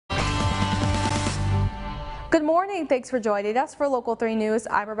Good morning. Thanks for joining us for Local 3 News.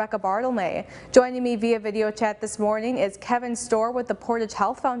 I'm Rebecca Bartlemay. Joining me via video chat this morning is Kevin Storr with the Portage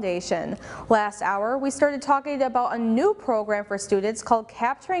Health Foundation. Last hour, we started talking about a new program for students called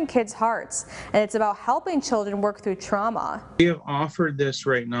Capturing Kids' Hearts, and it's about helping children work through trauma. We have offered this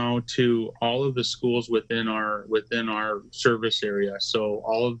right now to all of the schools within our service area. So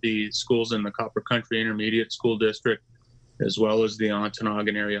all of the schools in the Copper Country Intermediate School District, as well as the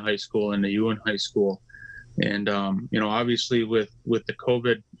Ontonagon Area High School and the Ewan High School. And obviously with the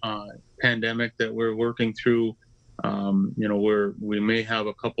COVID pandemic that we're working through, we may have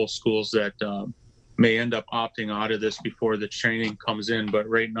a couple schools that may end up opting out of this before the training comes in. But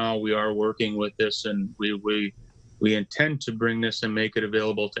right now we are working with this, and we intend to bring this and make it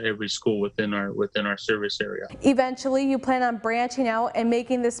available to every school within our service area. Eventually, you plan on branching out and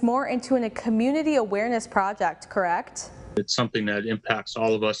making this more into a community awareness project, correct? It's something that impacts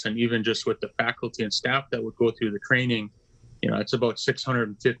all of us, and even just with the faculty and staff that would go through the training, it's about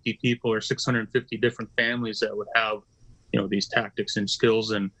 650 people or 650 different families that would have, these tactics and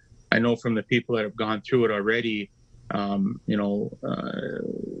skills. And I know from the people that have gone through it already, one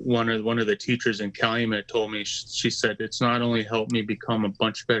of the teachers in Calumet told me, she said, it's not only helped me become a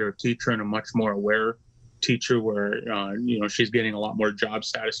much better teacher and a much more aware teacher where, she's getting a lot more job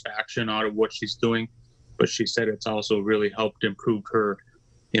satisfaction out of what she's doing, but she said it's also really helped improve her,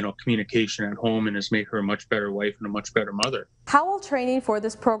 communication at home and has made her a much better wife and a much better mother. How will training for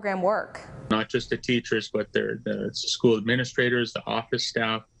this program work? Not just the teachers, but the school administrators, the office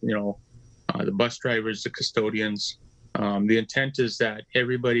staff, the bus drivers, the custodians. The intent is that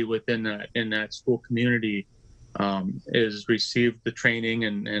everybody within that school community is received the training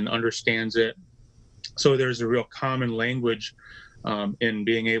and understands it. So there's a real common language in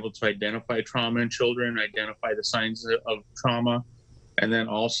being able to identify trauma in children, identify the signs of trauma, and then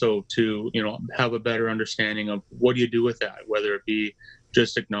also to have a better understanding of what do you do with that, whether it be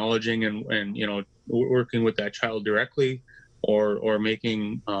just acknowledging and working with that child directly, or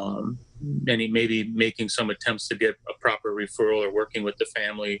making maybe making some attempts to get a proper referral or working with the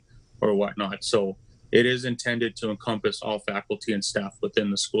family or whatnot. So it is intended to encompass all faculty and staff within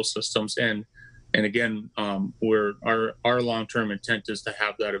the school systems. And again, our long-term intent is to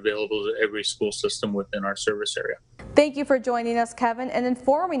have that available to every school system within our service area. Thank you for joining us, Kevin, and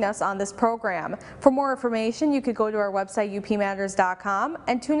informing us on this program. For more information, you could go to our website, upmatters.com,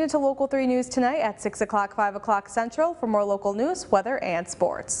 and tune into Local 3 News tonight at 6 o'clock, 5 o'clock Central for more local news, weather, and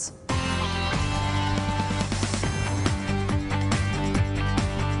sports.